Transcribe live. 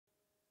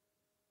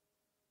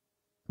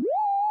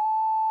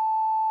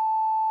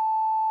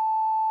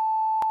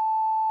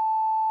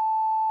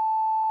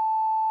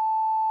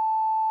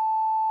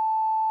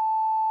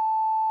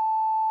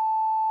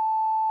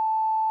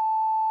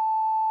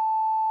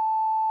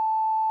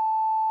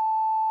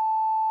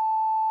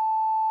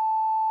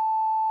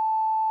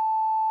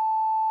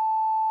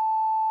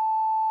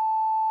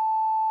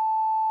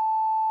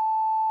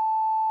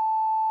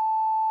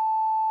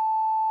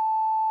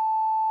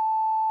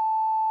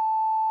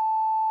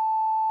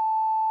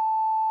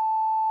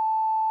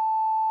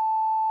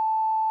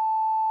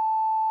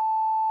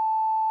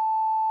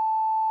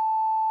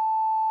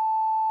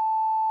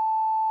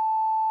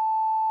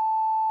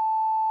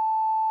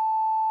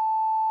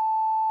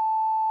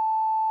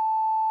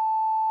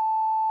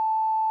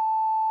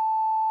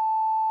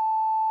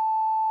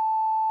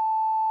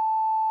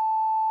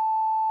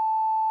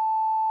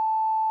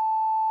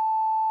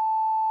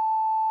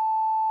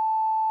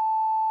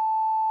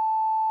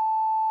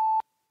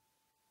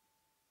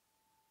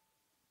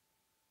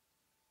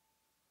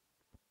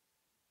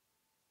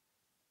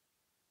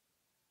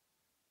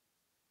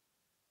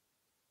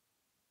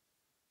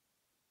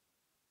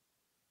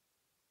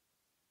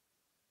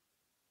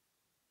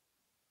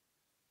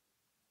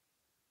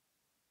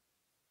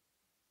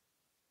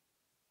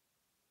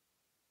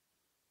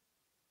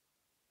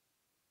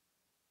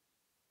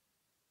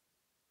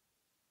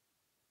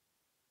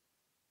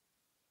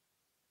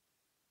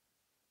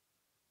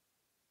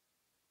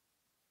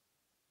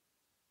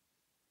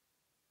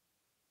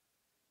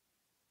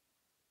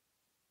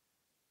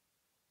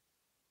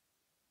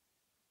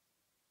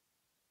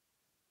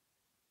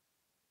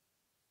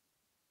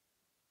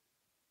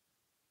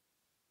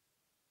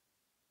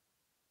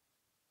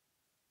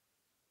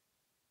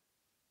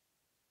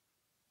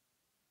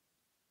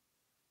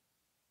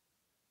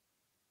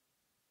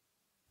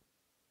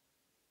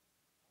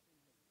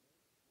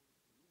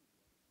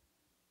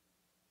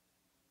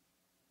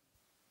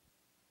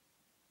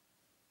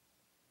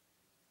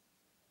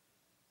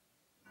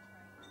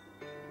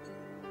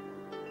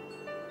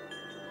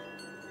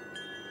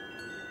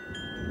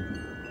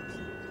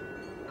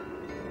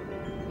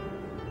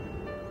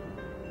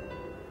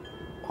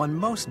On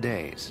most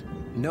days,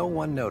 no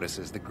one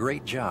notices the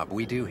great job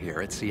we do here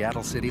at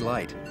Seattle City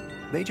Light.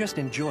 They just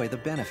enjoy the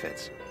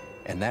benefits,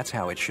 and that's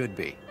how it should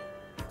be.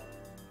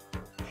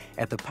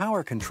 At the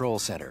Power Control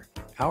Center,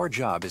 our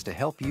job is to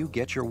help you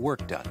get your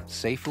work done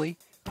safely,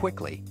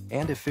 quickly,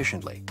 and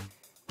efficiently,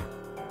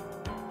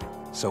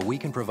 so we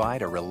can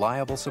provide a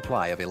reliable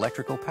supply of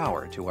electrical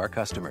power to our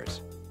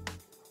customers.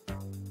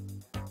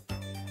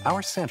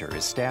 Our center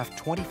is staffed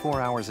 24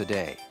 hours a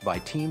day by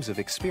teams of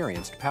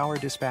experienced power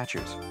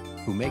dispatchers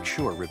who make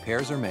sure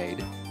repairs are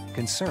made,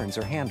 concerns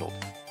are handled,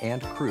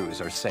 and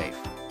crews are safe.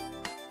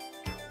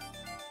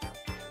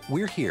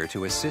 We're here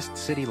to assist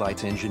City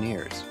Light's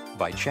engineers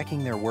by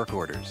checking their work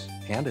orders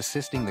and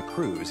assisting the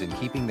crews in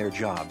keeping their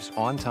jobs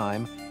on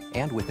time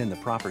and within the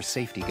proper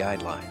safety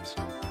guidelines.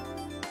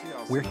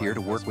 We're here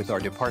to work with our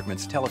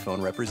department's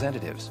telephone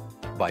representatives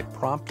by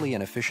promptly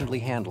and efficiently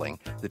handling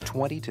the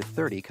 20 to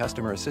 30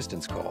 customer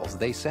assistance calls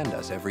they send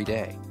us every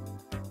day.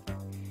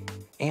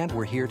 And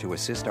we're here to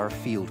assist our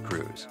field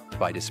crews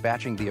by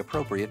dispatching the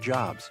appropriate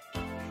jobs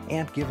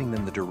and giving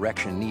them the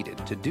direction needed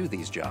to do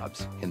these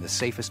jobs in the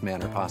safest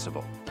manner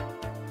possible.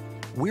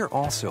 We're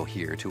also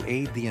here to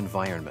aid the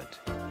environment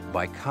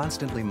by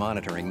constantly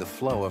monitoring the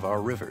flow of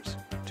our rivers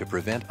to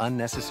prevent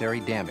unnecessary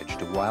damage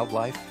to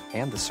wildlife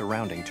and the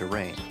surrounding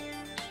terrain.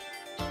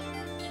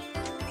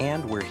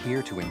 And we're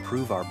here to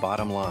improve our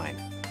bottom line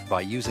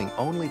by using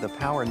only the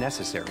power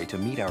necessary to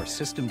meet our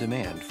system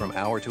demand from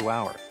hour to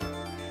hour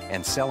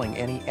and selling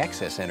any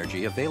excess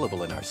energy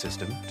available in our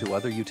system to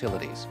other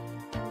utilities.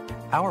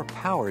 Our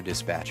power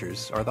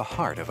dispatchers are the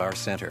heart of our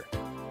center.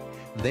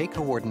 They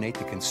coordinate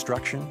the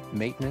construction,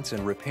 maintenance,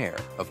 and repair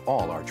of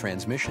all our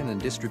transmission and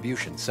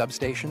distribution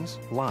substations,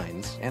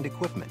 lines, and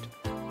equipment.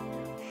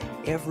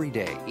 Every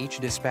day, each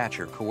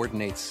dispatcher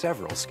coordinates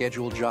several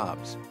scheduled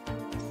jobs.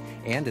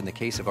 And in the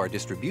case of our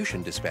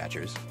distribution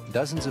dispatchers,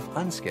 dozens of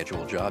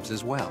unscheduled jobs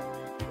as well.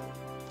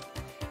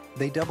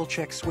 They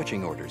double-check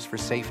switching orders for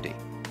safety.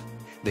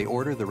 They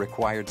order the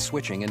required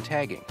switching and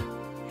tagging.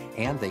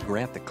 And they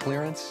grant the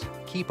clearance,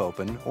 keep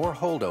open, or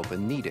hold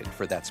open needed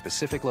for that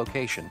specific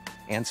location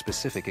and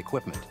specific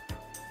equipment.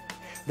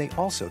 They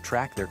also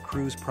track their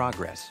crew's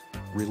progress,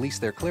 release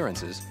their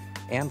clearances,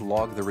 and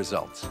log the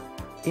results.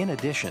 In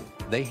addition,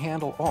 they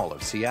handle all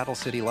of Seattle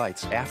City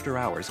Light's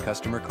after-hours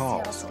customer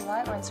calls.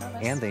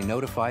 And they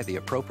notify the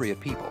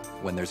appropriate people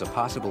when there's a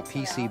possible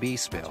PCB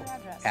spill,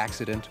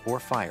 accident, or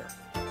fire.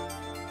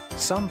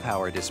 Some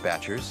power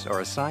dispatchers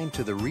are assigned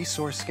to the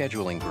Resource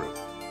Scheduling Group.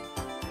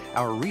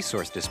 Our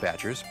resource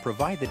dispatchers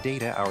provide the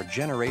data our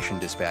generation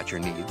dispatcher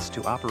needs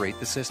to operate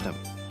the system.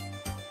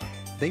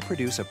 They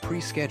produce a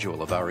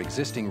pre-schedule of our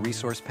existing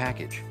resource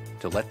package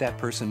to let that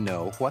person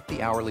know what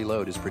the hourly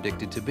load is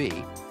predicted to be,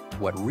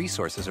 what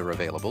resources are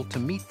available to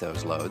meet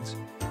those loads,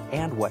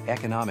 and what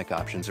economic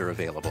options are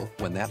available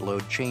when that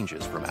load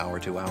changes from hour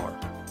to hour.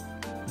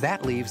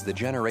 That leaves the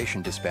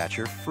generation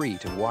dispatcher free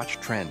to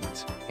watch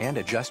trends and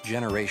adjust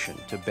generation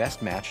to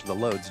best match the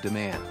load's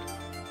demand.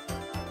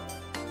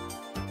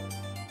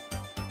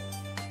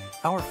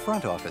 Our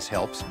front office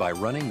helps by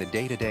running the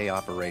day-to-day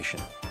operation.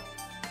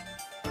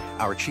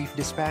 Our chief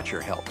dispatcher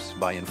helps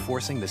by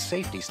enforcing the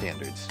safety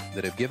standards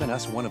that have given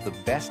us one of the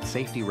best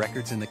safety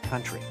records in the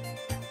country.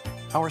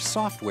 Our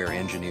software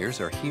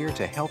engineers are here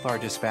to help our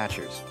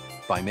dispatchers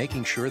by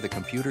making sure the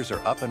computers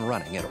are up and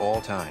running at all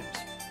times.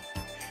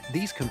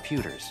 These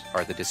computers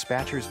are the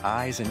dispatcher's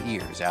eyes and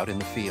ears out in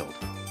the field.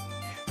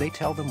 They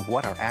tell them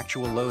what our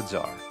actual loads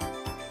are,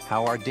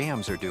 how our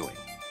dams are doing,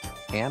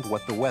 and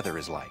what the weather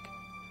is like.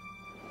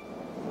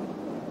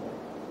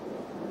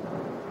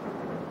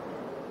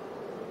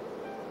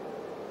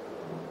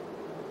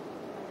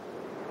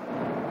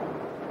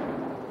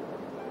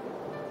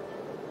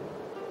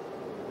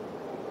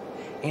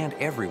 And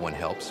everyone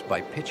helps by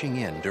pitching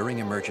in during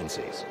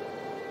emergencies.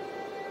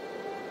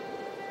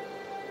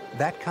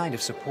 That kind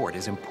of support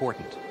is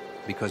important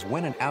because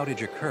when an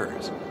outage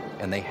occurs,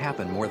 and they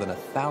happen more than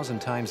 1,000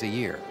 times a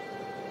year,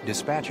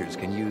 dispatchers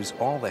can use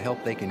all the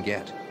help they can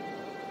get.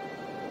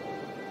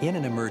 In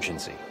an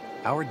emergency,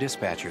 our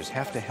dispatchers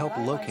have to help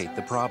locate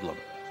the problem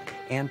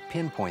and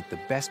pinpoint the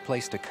best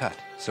place to cut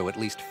so at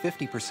least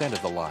 50%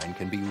 of the line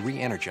can be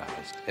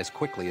re-energized as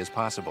quickly as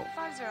possible.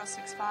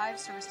 5065,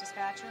 service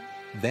dispatcher.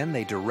 Then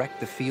they direct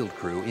the field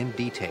crew in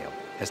detail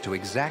as to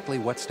exactly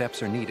what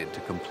steps are needed to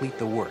complete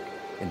the work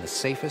in the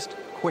safest,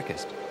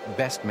 quickest,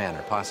 best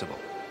manner possible.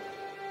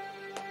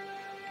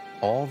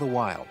 All the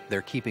while,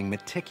 they're keeping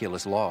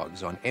meticulous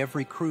logs on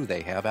every crew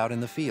they have out in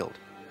the field,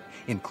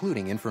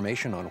 including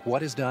information on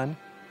what is done,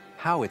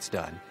 how it's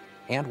done,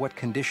 and what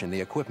condition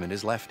the equipment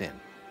is left in.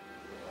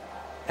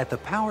 At the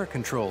Power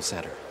Control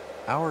Center,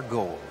 our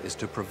goal is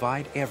to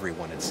provide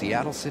everyone at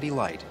Seattle City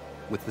Light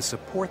with the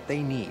support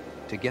they need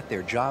to get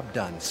their job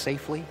done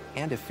safely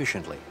and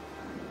efficiently,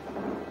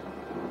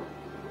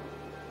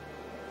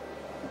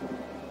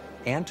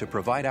 and to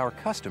provide our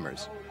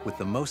customers with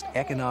the most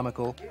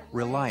economical,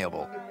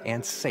 reliable,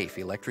 and safe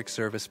electric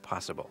service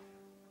possible.